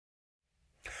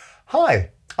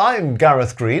Hi, I'm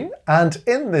Gareth Green, and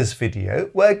in this video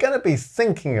we're going to be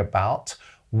thinking about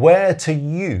where to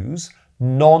use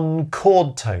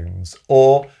non-chord tones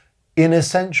or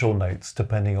inessential notes,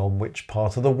 depending on which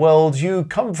part of the world you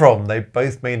come from. They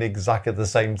both mean exactly the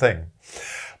same thing.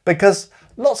 Because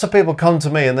lots of people come to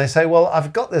me and they say, well,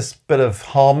 I've got this bit of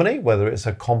harmony, whether it's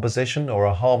a composition or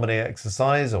a harmony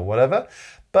exercise or whatever,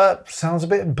 but sounds a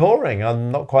bit boring.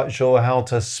 I'm not quite sure how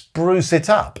to spruce it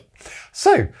up.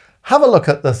 So have a look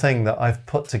at the thing that I've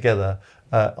put together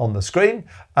on the screen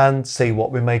and see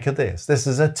what we make of this. This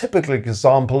is a typical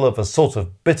example of a sort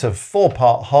of bit of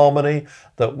four-part harmony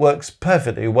that works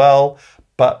perfectly well,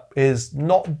 but is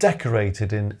not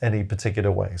decorated in any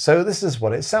particular way. So this is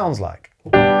what it sounds like.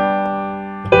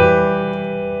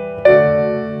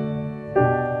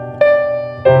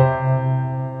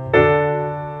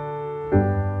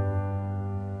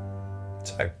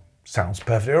 So, sounds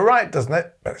perfectly all right, doesn't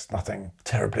it? But it's nothing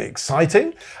terribly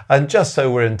exciting. And just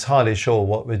so we're entirely sure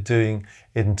what we're doing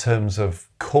in terms of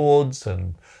chords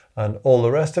and all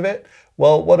the rest of it,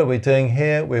 well, what are we doing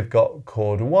here? We've got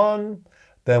chord 1,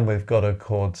 then we've got a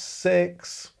chord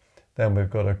 6, then we've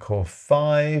got a chord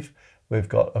 5, we've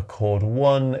got a chord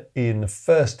 1 in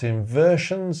first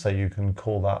inversion, so you can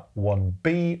call that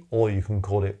 1B or you can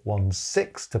call it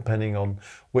 1/6, depending on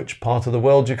which part of the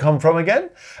world you come from again.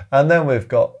 And then we've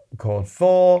got chord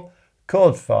 4,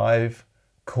 chord 5,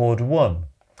 chord 1.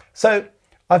 So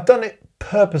I've done it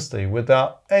purposely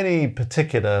without any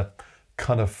particular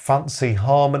kind of fancy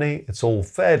harmony. It's all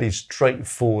fairly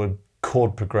straightforward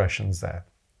chord progressions there.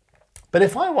 But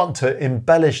if I want to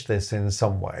embellish this in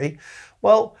some way,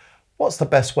 well, what's the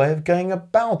best way of going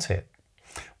about it?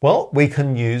 Well, we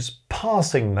can use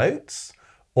passing notes,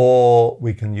 or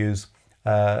we can use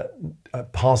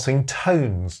passing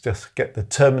tones. Just get the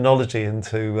terminology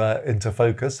into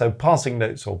focus. So passing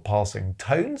notes or passing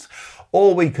tones,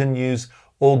 or we can use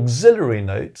auxiliary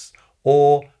notes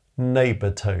or neighbour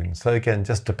tones. So again,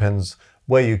 just depends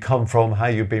where you come from, how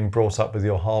you've been brought up with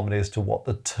your harmony as to what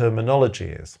the terminology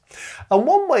is. And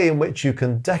one way in which you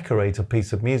can decorate a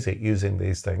piece of music using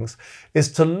these things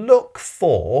is to look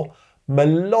for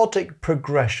melodic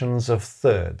progressions of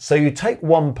thirds. So you take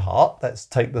one part, let's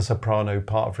take the soprano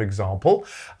part for example,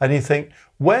 and you think,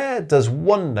 where does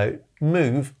one note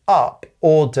move up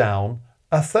or down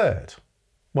a third?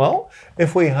 Well,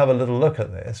 if we have a little look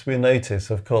at this, we notice,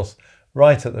 of course,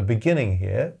 right at the beginning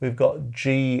here, we've got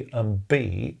G and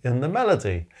B in the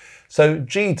melody. So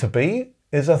G to B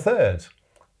is a third.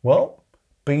 Well,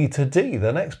 B to D,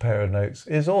 the next pair of notes,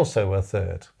 is also a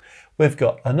third. We've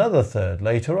got another third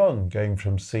later on, going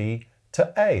from C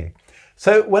to A.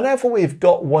 So whenever we've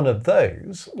got one of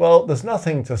those, well, there's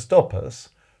nothing to stop us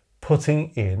putting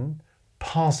in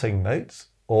passing notes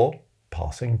or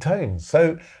passing tones.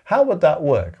 So how would that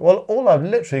work? Well, all I've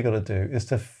literally got to do is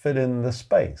to fill in the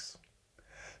space.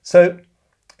 So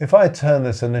if I turn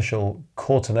this initial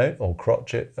quarter note or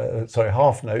crotchet,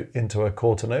 half note into a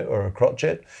quarter note or a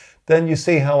crotchet, then you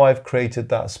see how I've created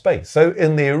that space. So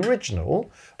in the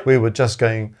original, we were just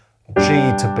going G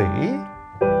to B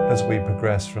as we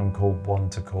progress from chord 1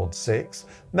 to chord 6.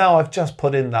 Now I've just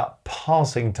put in that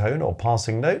passing tone or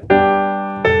passing note.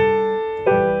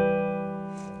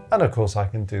 And of course I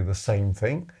can do the same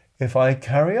thing if I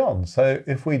carry on. So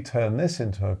if we turn this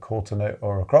into a quarter note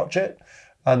or a crotchet,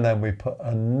 and then we put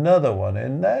another one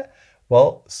in there,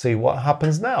 well, see what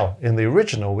happens now. In the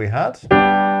original we had,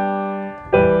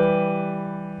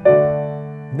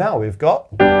 now we've got,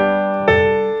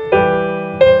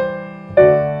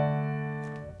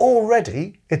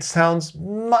 already it sounds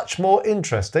much more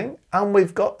interesting, and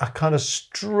we've got a kind of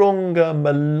stronger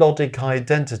melodic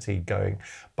identity going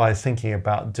by thinking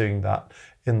about doing that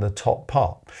in the top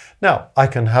part. Now, I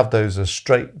can have those as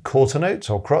straight quarter notes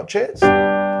or crotchets,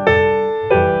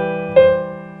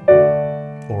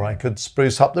 or I could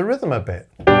spruce up the rhythm a bit.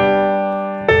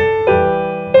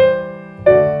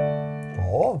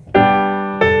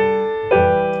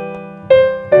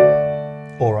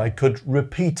 Or I could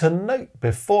repeat a note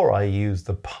before I use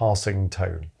the passing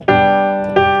tone.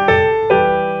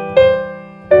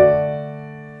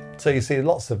 So you see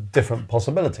lots of different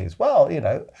possibilities. Well, you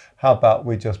know, how about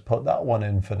we just put that one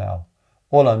in for now?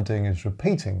 All I'm doing is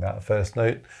repeating that first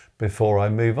note before I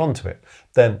move on to it.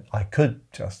 Then I could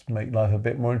just make life a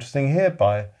bit more interesting here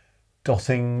by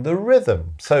dotting the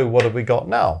rhythm. So what have we got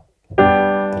now?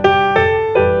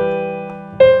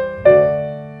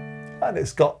 And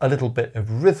it's got a little bit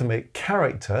of rhythmic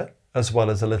character as well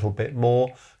as a little bit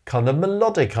more kind of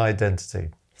melodic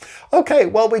identity. Okay,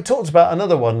 well, we talked about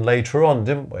another one later on,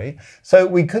 didn't we? So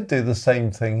we could do the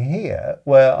same thing here,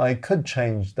 where I could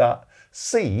change that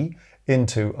C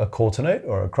into a quarter note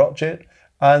or a crotchet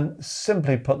and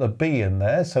simply put the B in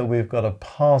there. So we've got a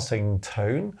passing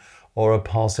tone or a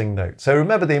passing note. So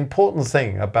remember, the important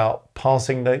thing about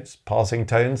passing notes, passing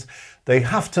tones, they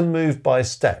have to move by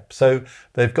step. So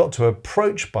they've got to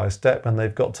approach by step and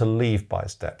they've got to leave by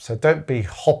step. So don't be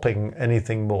hopping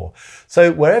anything more.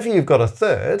 So wherever you've got a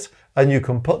third and you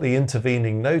can put the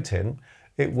intervening note in,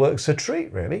 it works a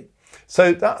treat, really.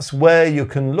 So that's where you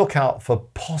can look out for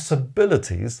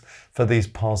possibilities for these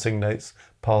passing notes,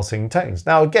 passing tones.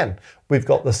 Now again, we've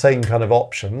got the same kind of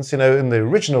options. You know, in the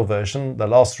original version, the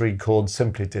last three chords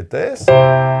simply did this.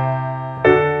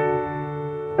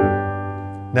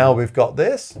 Now we've got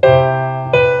this.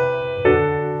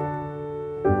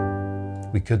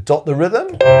 We could dot the rhythm.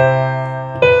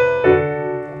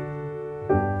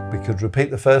 We could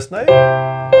repeat the first note.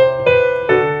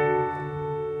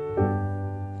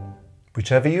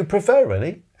 Whichever you prefer,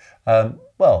 really.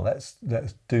 Well, let's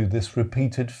do this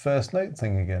repeated first note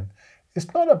thing again.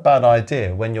 It's not a bad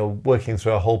idea when you're working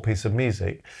through a whole piece of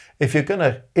music. If you're going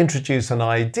to introduce an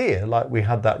idea, like we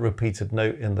had that repeated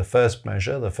note in the first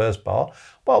measure, the first bar,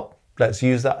 well, let's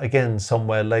use that again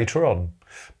somewhere later on.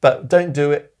 But don't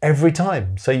do it every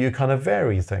time, so you kind of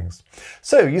vary things.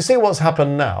 So you see what's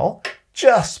happened now?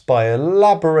 Just by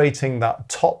elaborating that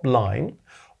top line,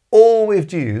 all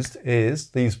we've used is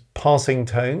these passing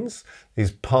tones,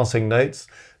 these passing notes,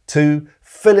 to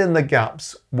fill in the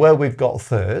gaps where we've got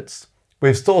thirds.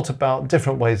 We've thought about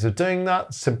different ways of doing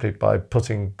that, simply by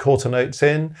putting quarter notes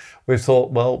in. We've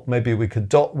thought, well, maybe we could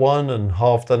dot one and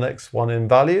halve the next one in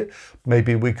value.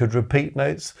 Maybe we could repeat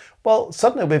notes. Well,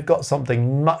 suddenly we've got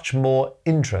something much more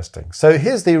interesting. So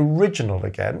here's the original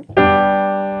again.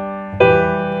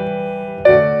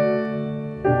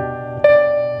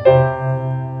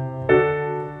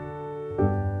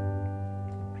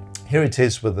 Here it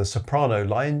is with the soprano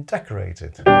line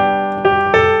decorated.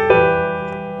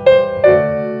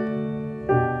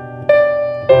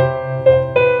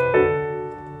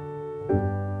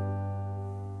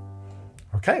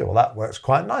 Okay, well that works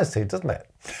quite nicely, doesn't it?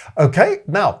 Okay,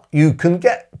 now you can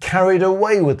get carried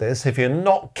away with this if you're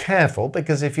not careful,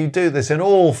 because if you do this in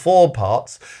all four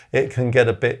parts, it can get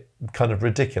a bit kind of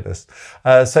ridiculous.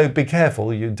 So be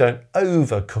careful you don't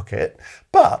overcook it,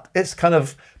 but it's kind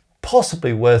of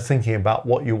possibly worth thinking about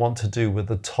what you want to do with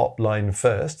the top line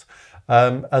first,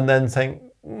 and then think,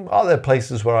 are there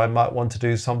places where I might want to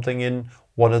do something in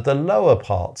one of the lower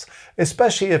parts,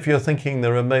 especially if you're thinking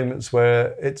there are moments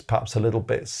where it's perhaps a little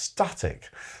bit static.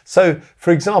 So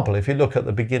for example, if you look at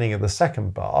the beginning of the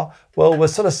second bar, well, we're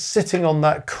sort of sitting on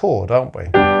that chord, aren't we?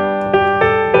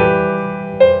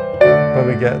 When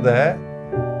we get there,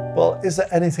 well, is there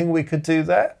anything we could do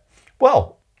there?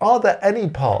 Well, are there any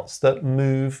parts that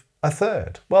move a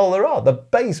third? Well, there are, the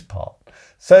bass part.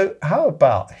 So how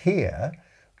about here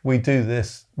we do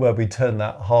this where we turn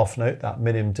that half note, that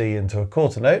minim D, into a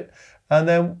quarter note, and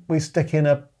then we stick in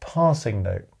a passing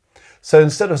note. So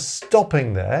instead of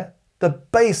stopping there, the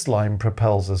bass line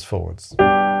propels us forwards.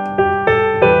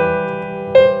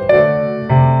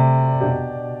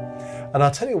 And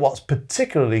I'll tell you what's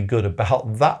particularly good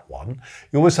about that one.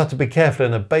 You always have to be careful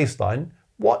in a bass line.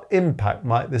 What impact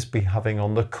might this be having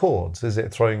on the chords? Is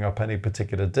it throwing up any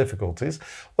particular difficulties?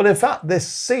 Well, in fact, this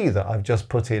C that I've just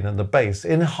put in the bass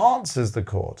enhances the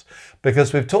chord,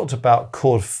 because we've talked about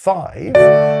chord 5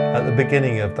 at the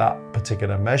beginning of that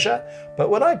particular measure. But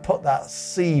when I put that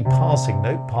C passing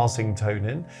note, passing tone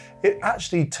in, it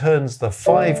actually turns the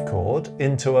 5 chord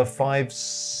into a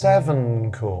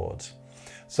 5/7 chord.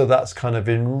 So that's kind of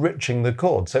enriching the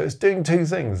chord. So it's doing two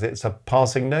things. It's a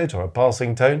passing note or a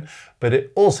passing tone, but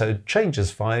it also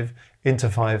changes 5 into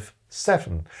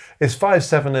 5/7. It's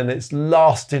 5/7 in its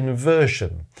last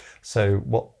inversion. So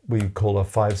what we call a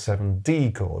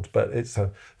 5/7D chord, but it's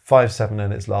a 5/7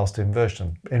 in its last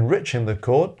inversion. Enriching the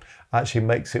chord actually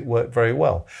makes it work very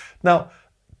well. Now,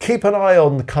 keep an eye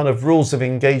on the kind of rules of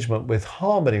engagement with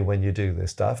harmony when you do this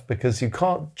stuff, because you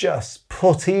can't just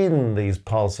put in these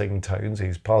passing tones,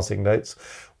 these passing notes,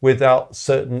 without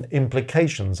certain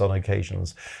implications on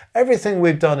occasions. Everything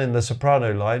we've done in the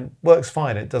soprano line works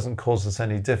fine. It doesn't cause us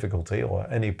any difficulty or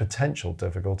any potential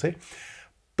difficulty.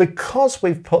 Because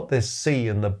we've put this C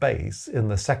in the bass in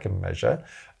the second measure,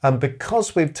 and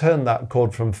because we've turned that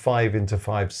chord from 5 into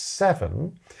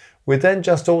 5/7, we then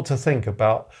just ought to think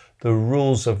about the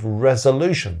rules of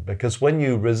resolution, because when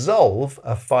you resolve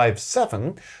a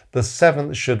 5/7, the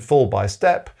 7th should fall by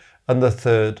step and the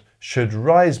 3rd should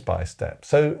rise by step.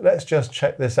 So let's just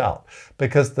check this out.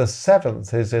 Because the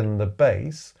 7th is in the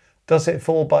bass, does it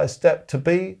fall by step to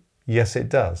B? Yes, it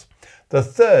does. The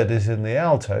 3rd is in the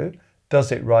alto.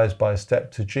 Does it rise by step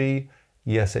to G?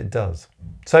 Yes, it does.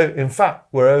 So in fact,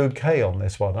 we're okay on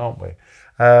this one, aren't we?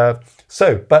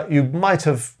 But you might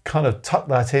have kind of tucked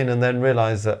that in and then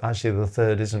realized that actually the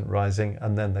third isn't rising,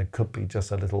 and then there could be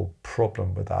just a little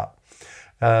problem with that.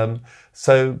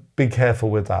 So be careful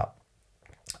with that.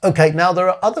 Okay, now there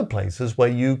are other places where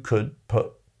you could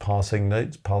put passing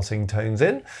notes, passing tones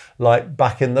in, like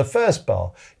back in the first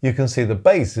bar. You can see the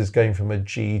bass is going from a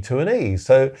G to an E.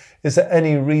 So is there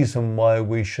any reason why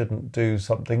we shouldn't do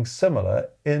something similar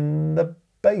in the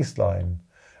bass line?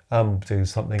 Do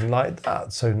something like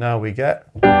that. So now we get...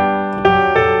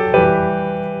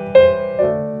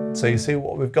 So you see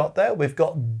what we've got there? We've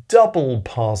got double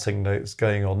passing notes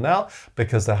going on now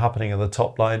because they're happening in the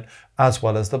top line as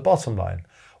well as the bottom line.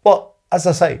 Well, as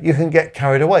I say, you can get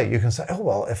carried away. You can say, oh,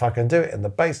 well, if I can do it in the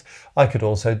bass, I could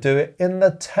also do it in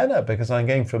the tenor because I'm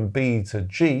going from B to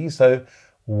G. So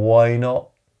why not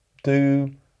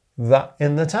do that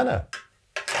in the tenor?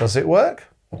 Does it work?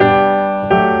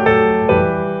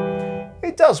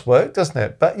 It does work, doesn't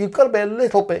it? But you've got to be a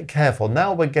little bit careful.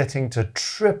 Now we're getting to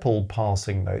triple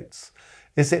passing notes.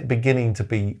 Is it beginning to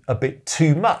be a bit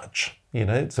too much? You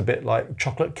know, it's a bit like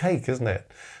chocolate cake, isn't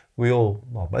it? We all,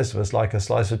 well, most of us like a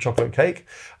slice of chocolate cake.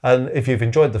 And if you've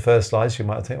enjoyed the first slice, you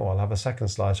might think, oh, I'll have a second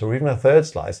slice or even a third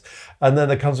slice. And then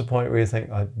there comes a point where you think,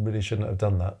 I really shouldn't have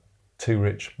done that. Too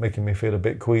rich, making me feel a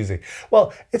bit queasy.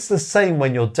 Well, it's the same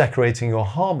when you're decorating your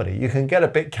harmony. You can get a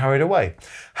bit carried away.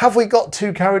 Have we got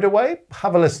too carried away?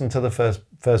 Have a listen to the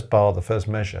first bar, the first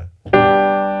measure.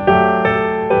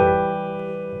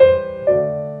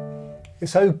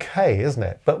 It's okay, isn't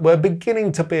it? But we're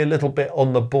beginning to be a little bit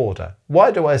on the border. Why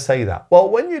do I say that?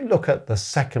 Well, when you look at the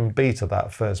second beat of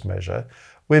that first measure,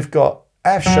 we've got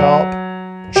F sharp,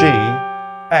 G,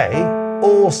 A,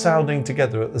 all sounding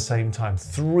together at the same time,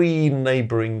 3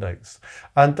 neighbouring notes.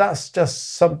 And that's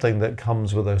just something that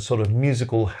comes with a sort of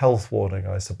musical health warning,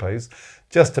 I suppose,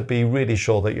 just to be really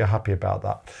sure that you're happy about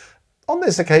that. On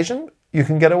this occasion, you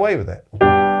can get away with it.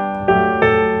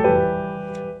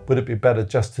 Would it be better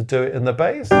just to do it in the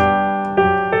bass?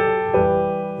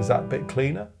 Is that a bit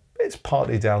cleaner? It's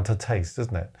partly down to taste,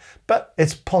 isn't it? But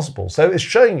it's possible. So it's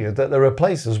showing you that there are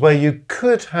places where you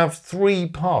could have 3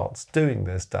 parts doing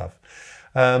this stuff.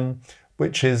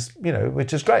 Which is, you know,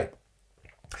 which is great.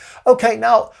 Okay,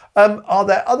 now, are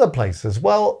there other places?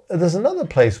 Well, there's another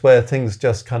place where things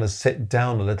just kind of sit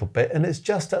down a little bit, and it's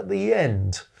just at the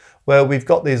end where we've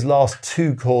got these last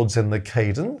 2 chords in the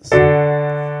cadence.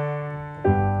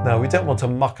 Now, we don't want to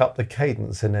muck up the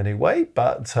cadence in any way,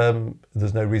 but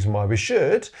there's no reason why we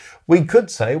should. We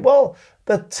could say, well,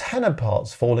 the tenor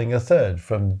part's falling a third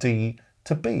from D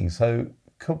to B. So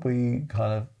could we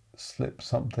kind of slip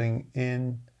something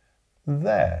in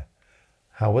there?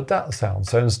 How would that sound?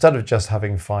 So instead of just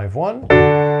having 5-1,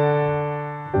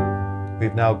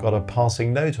 we've now got a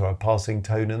passing note or a passing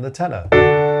tone in the tenor.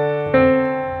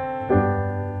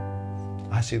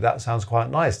 Actually, that sounds quite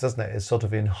nice, doesn't it? It sort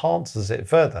of enhances it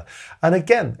further. And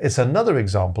again, it's another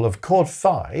example of chord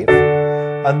 5,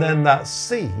 and then that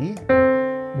C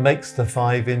makes the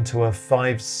 5 into a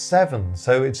 5-7.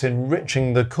 So it's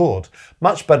enriching the chord.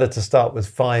 Much better to start with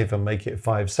 5 and make it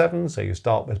 5-7. So you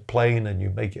start with plain and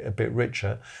you make it a bit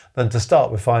richer than to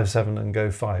start with 5-7 and go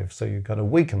 5. So you kind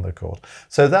of weaken the chord.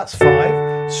 So that's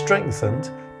 5 strengthened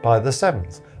by the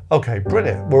 7th. Okay,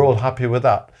 brilliant. We're all happy with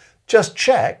that. Just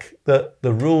check that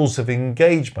the rules of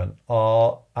engagement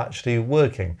are actually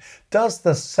working. Does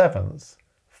the 7th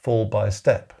fall by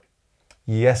step?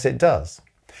 Yes, it does.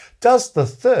 Does the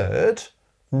 3rd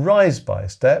rise by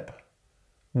step?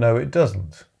 No, it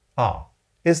doesn't. Ah,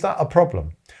 is that a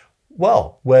problem?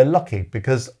 Well, we're lucky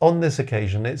because on this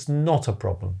occasion, it's not a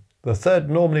problem. The 3rd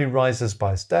normally rises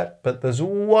by step, but there's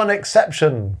one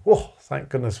exception. Oh, thank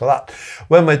goodness for that.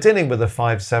 When we're dealing with a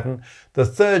 5-7, the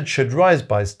 3rd should rise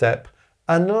by step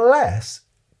unless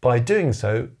by doing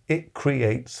so, it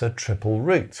creates a triple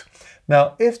root.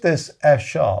 Now, if this F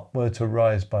sharp were to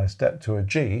rise by step to a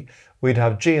G, we'd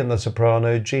have G in the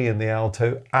soprano, G in the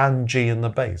alto, and G in the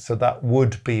bass. So that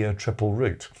would be a triple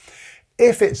root.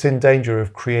 If it's in danger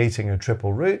of creating a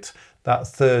triple root, that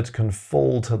 3rd can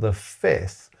fall to the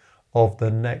 5th of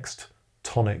the next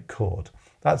tonic chord.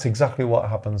 That's exactly what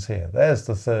happens here. There's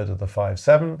the 3rd of the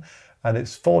 5-7, and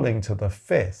it's falling to the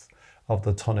 5th of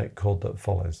the tonic chord that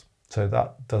follows. So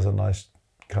that does a nice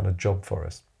kind of job for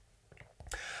us.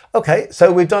 Okay,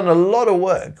 so we've done a lot of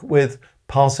work with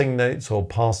passing notes or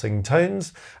passing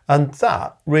tones, and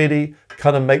that really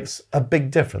kind of makes a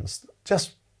big difference.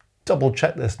 Just double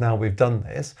check this now we've done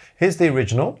this. Here's the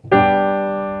original.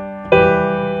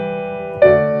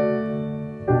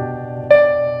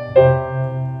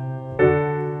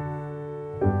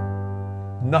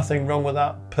 Nothing wrong with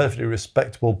that. Perfectly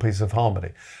respectable piece of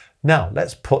harmony. Now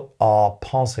let's put our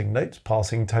passing notes,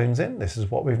 passing tones in. This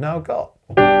is what we've now got.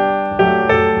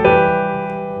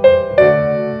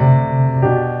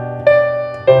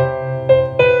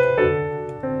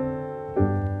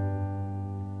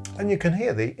 And you can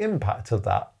hear the impact of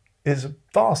that is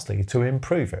vastly to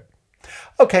improve it.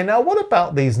 Okay, now what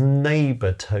about these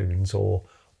neighbour tones, or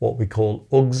what we call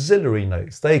auxiliary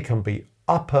notes? They can be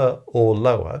upper or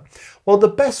lower. Well, the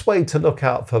best way to look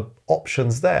out for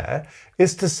options there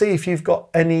is to see if you've got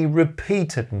any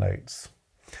repeated notes.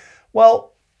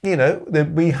 Well, you know,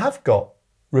 we have got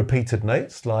repeated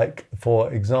notes, like,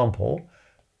 for example,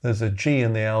 there's a G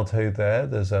in the alto there,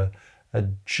 there's a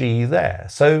G there.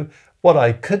 So what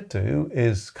I could do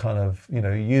is kind of, you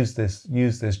know, use this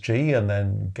G and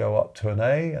then go up to an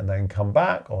A and then come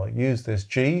back, or use this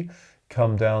G,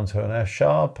 come down to an F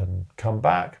sharp and come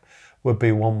back, would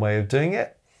be one way of doing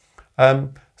it.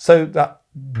 So that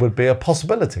would be a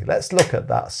possibility. Let's look at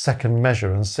that second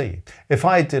measure and see. If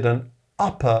I did an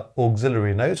upper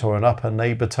auxiliary note or an upper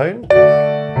neighbour tone,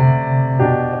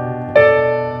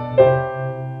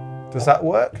 does that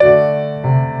work?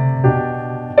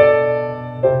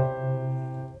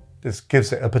 This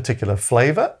gives it a particular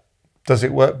flavour. Does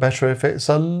it work better if it's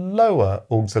a lower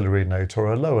auxiliary note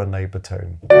or a lower neighbour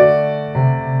tone?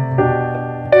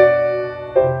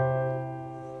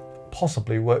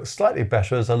 Possibly works slightly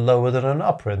better as a lower than an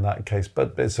upper in that case,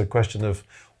 but it's a question of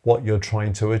what you're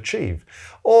trying to achieve.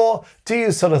 Or do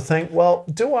you sort of think, well,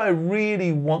 do I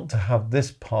really want to have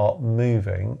this part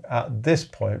moving at this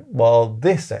point while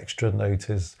this extra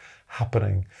note is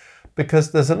happening?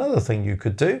 Because there's another thing you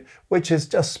could do, which is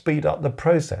just speed up the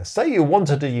process. Say you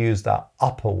wanted to use that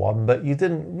upper one, but you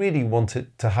didn't really want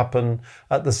it to happen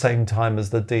at the same time as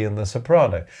the D and the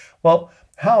soprano. Well,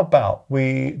 how about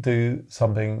we do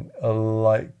something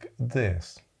like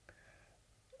this,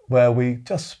 where we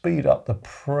just speed up the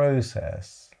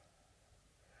process.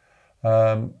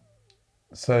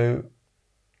 So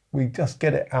we just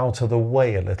get it out of the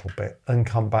way a little bit and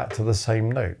come back to the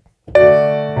same note.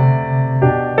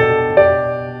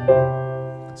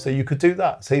 So you could do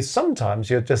that. See, sometimes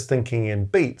you're just thinking in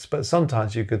beats, but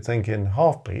sometimes you could think in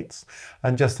half beats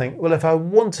and just think, well, if I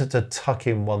wanted to tuck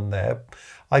in one there,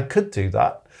 I could do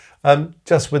that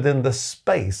just within the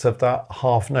space of that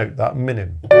half note, that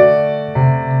minim.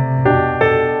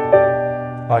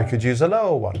 I could use a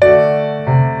lower one.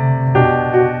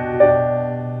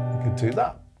 You could do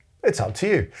that. It's up to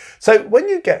you. So when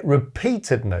you get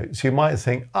repeated notes, you might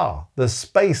think, there's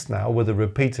space now with a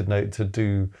repeated note to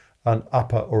do an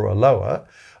upper or a lower.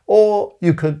 Or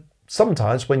you could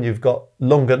sometimes, when you've got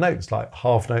longer notes, like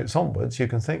half notes onwards, you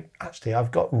can think, actually,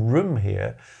 I've got room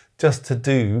here just to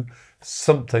do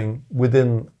something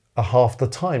within a half the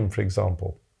time, for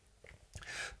example.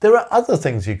 There are other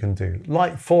things you can do.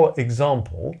 Like, for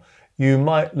example, you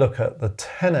might look at the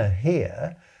tenor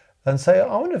here and say,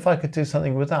 I wonder if I could do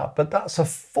something with that. But that's a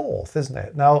fourth, isn't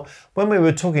it? Now, when we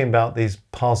were talking about these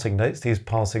passing notes, these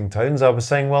passing tones, I was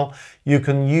saying, well, you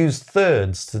can use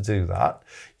thirds to do that.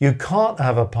 You can't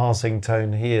have a passing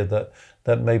tone here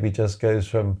that maybe just goes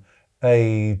from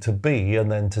A to B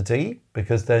and then to D,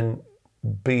 because then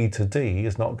B to D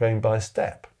is not going by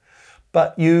step.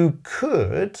 But you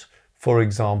could, for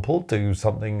example, do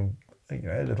something, you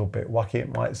know, a little bit wacky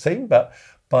it might seem, but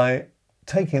by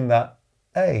taking that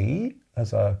A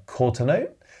as a quarter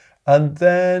note, and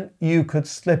then you could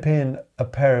slip in a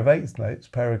pair of eighth notes,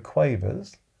 pair of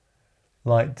quavers,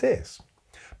 like this.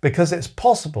 Because it's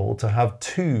possible to have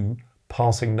two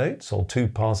passing notes or two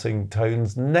passing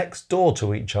tones next door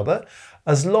to each other,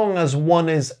 as long as one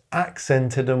is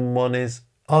accented and one is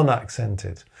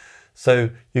unaccented. So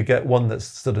you get one that's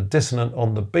sort of dissonant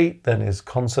on the beat, then is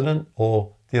consonant,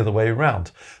 or the other way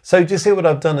around. So do you see what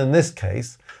I've done in this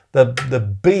case?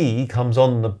 The B comes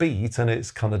on the beat and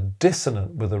it's kind of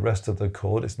dissonant with the rest of the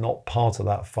chord. It's not part of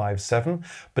that 5/7,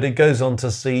 but it goes on to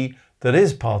C that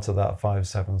is part of that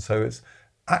 5/7. So it's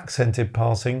accented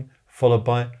passing followed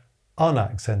by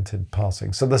unaccented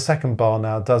passing. So the second bar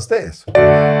now does this.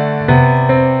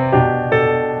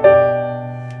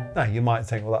 Now you might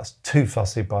think, well, that's too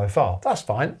fussy by far. That's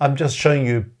fine. I'm just showing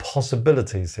you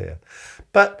possibilities here.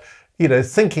 But, you know,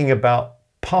 thinking about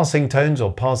passing tones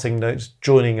or passing notes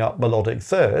joining up melodic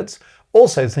thirds,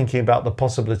 also thinking about the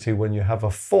possibility when you have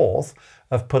a fourth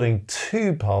of putting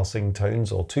two passing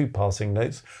tones or two passing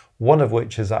notes, one of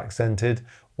which is accented,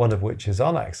 one of which is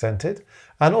unaccented,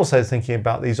 and also thinking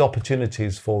about these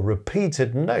opportunities for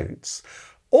repeated notes,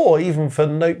 or even for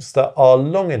notes that are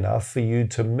long enough for you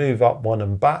to move up one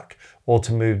and back, or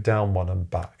to move down one and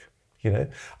back. You know,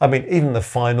 I mean, even the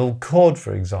final chord,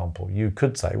 for example, you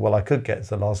could say, well, I could get to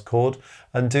the last chord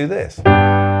and do this.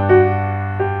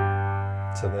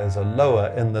 So there's a lower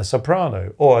in the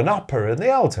soprano, or an upper in the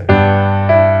alto,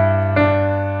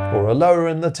 or a lower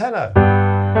in the tenor,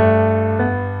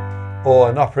 or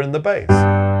an upper in the bass.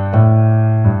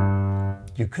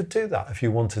 You could do that if you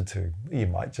wanted to. You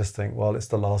might just think, well, it's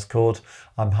the last chord,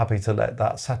 I'm happy to let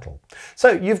that settle.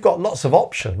 So you've got lots of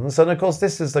options, and of course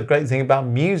this is the great thing about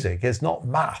music. It's not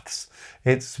maths.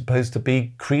 It's supposed to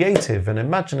be creative and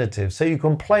imaginative, so you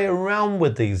can play around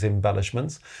with these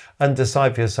embellishments and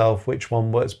decide for yourself which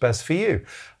one works best for you.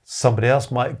 Somebody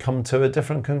else might come to a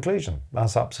different conclusion.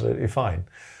 That's absolutely fine.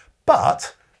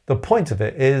 But the point of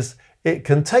it is, it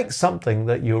can take something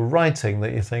that you're writing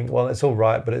that you think, well, it's all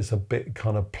right, but it's a bit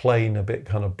kind of plain, a bit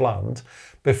kind of bland.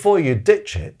 Before you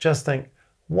ditch it, just think,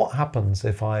 what happens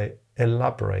if I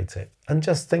elaborate it? And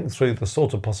just think through the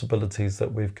sort of possibilities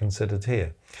that we've considered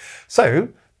here. So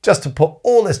just to put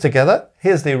all this together,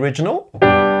 here's the original.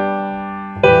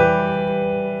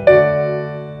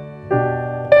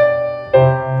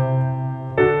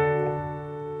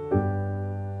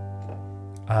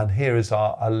 And here is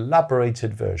our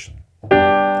elaborated version.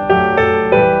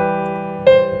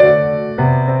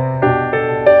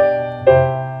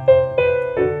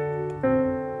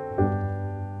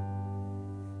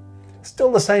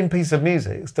 Still the same piece of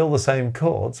music, still the same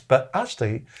chords, but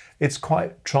actually it's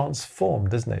quite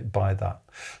transformed, isn't it, by that?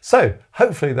 So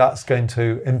hopefully that's going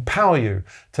to empower you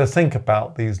to think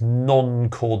about these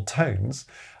non-chord tones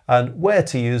and where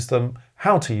to use them,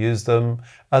 how to use them,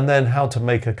 and then how to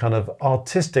make a kind of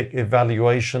artistic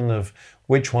evaluation of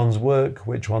which ones work,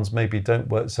 which ones maybe don't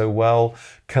work so well.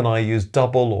 Can I use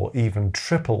double or even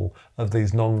triple of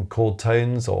these non-chord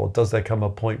tones, or does there come a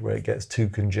point where it gets too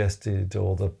congested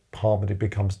or the harmony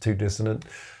becomes too dissonant?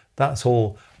 That's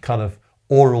all kind of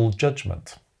oral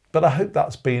judgment. But I hope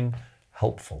that's been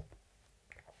helpful.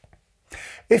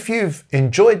 If you've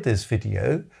enjoyed this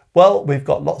video, well, we've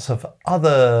got lots of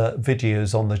other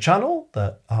videos on the channel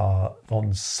that are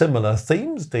on similar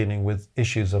themes, dealing with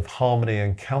issues of harmony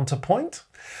and counterpoint.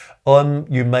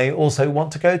 You may also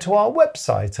want to go to our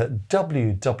website at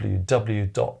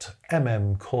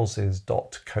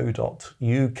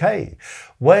www.mmcourses.co.uk,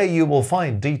 where you will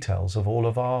find details of all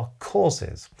of our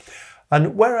courses.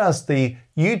 And whereas the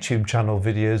YouTube channel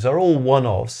videos are all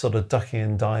one-offs, sort of ducking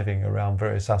and diving around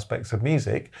various aspects of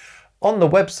music, on the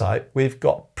website, we've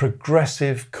got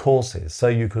progressive courses. So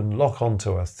you can lock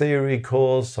onto a theory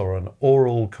course or an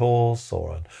oral course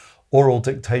or an oral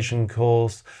dictation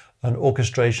course, an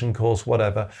orchestration course,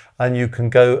 whatever, and you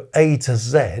can go A to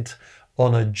Z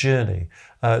on a journey.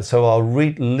 So I'll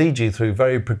lead you through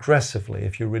very progressively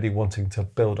if you're really wanting to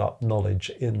build up knowledge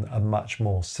in a much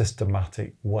more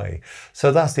systematic way.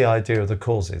 So that's the idea of the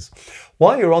courses.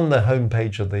 While you're on the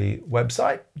homepage of the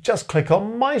website, just click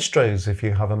on Maestros if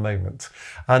you have a moment.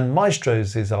 And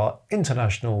Maestros is our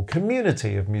international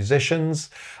community of musicians,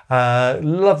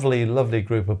 lovely, lovely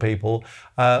group of people,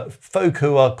 folk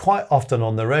who are quite often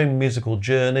on their own musical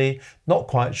journey, not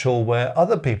quite sure where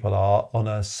other people are on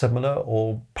a similar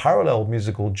or parallel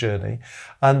musical journey,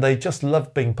 and they just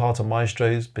love being part of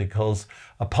Maestros because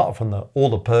apart from all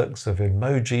the perks of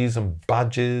emojis and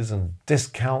badges and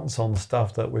discounts on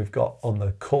stuff that we've got on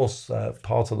the course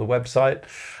part of the website,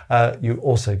 you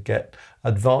also get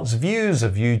advanced views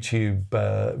of YouTube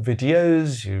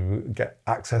videos, you get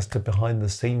access to behind the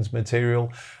scenes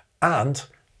material, and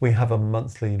we have a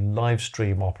monthly live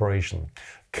stream operation.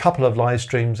 Couple of live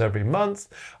streams every month.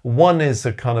 One is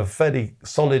a kind of fairly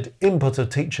solid input of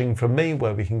teaching from me,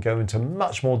 where we can go into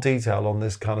much more detail on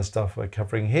this kind of stuff we're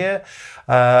covering here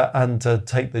and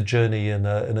take the journey in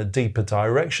a deeper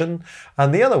direction.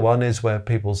 And the other one is where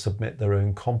people submit their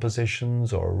own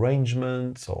compositions or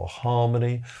arrangements or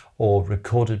harmony or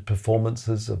recorded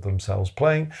performances of themselves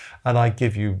playing, and I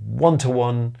give you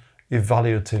one-to-one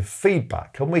evaluative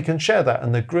feedback, and we can share that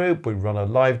in the group. We run a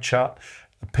live chat.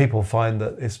 People find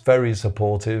that it's very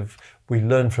supportive. We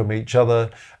learn from each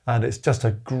other, and it's just a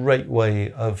great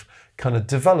way of kind of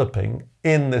developing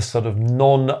in this sort of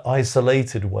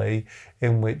non-isolated way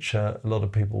in which a lot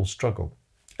of people struggle.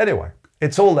 Anyway,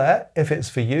 it's all there. If it's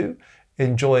for you,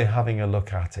 enjoy having a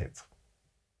look at it.